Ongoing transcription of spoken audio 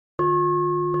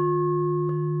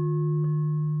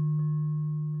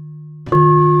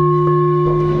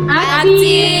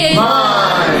Active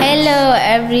Mind. Hello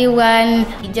everyone,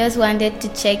 we just wanted to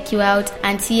check you out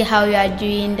and see how you are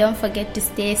doing. Don't forget to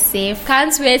stay safe.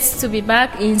 Can't wait to be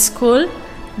back in school,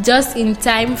 just in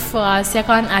time for our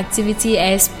second activity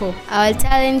expo. Our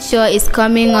talent show is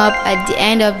coming up at the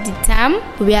end of the term.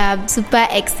 We are super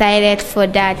excited for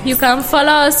that. You can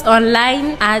follow us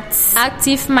online at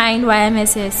Active Mind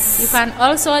YMSS. You can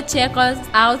also check us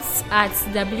out at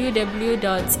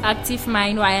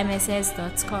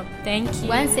www.activemindymss.com. Thank you.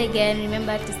 Once again,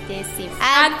 remember to stay safe.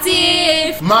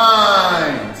 Active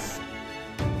Minds.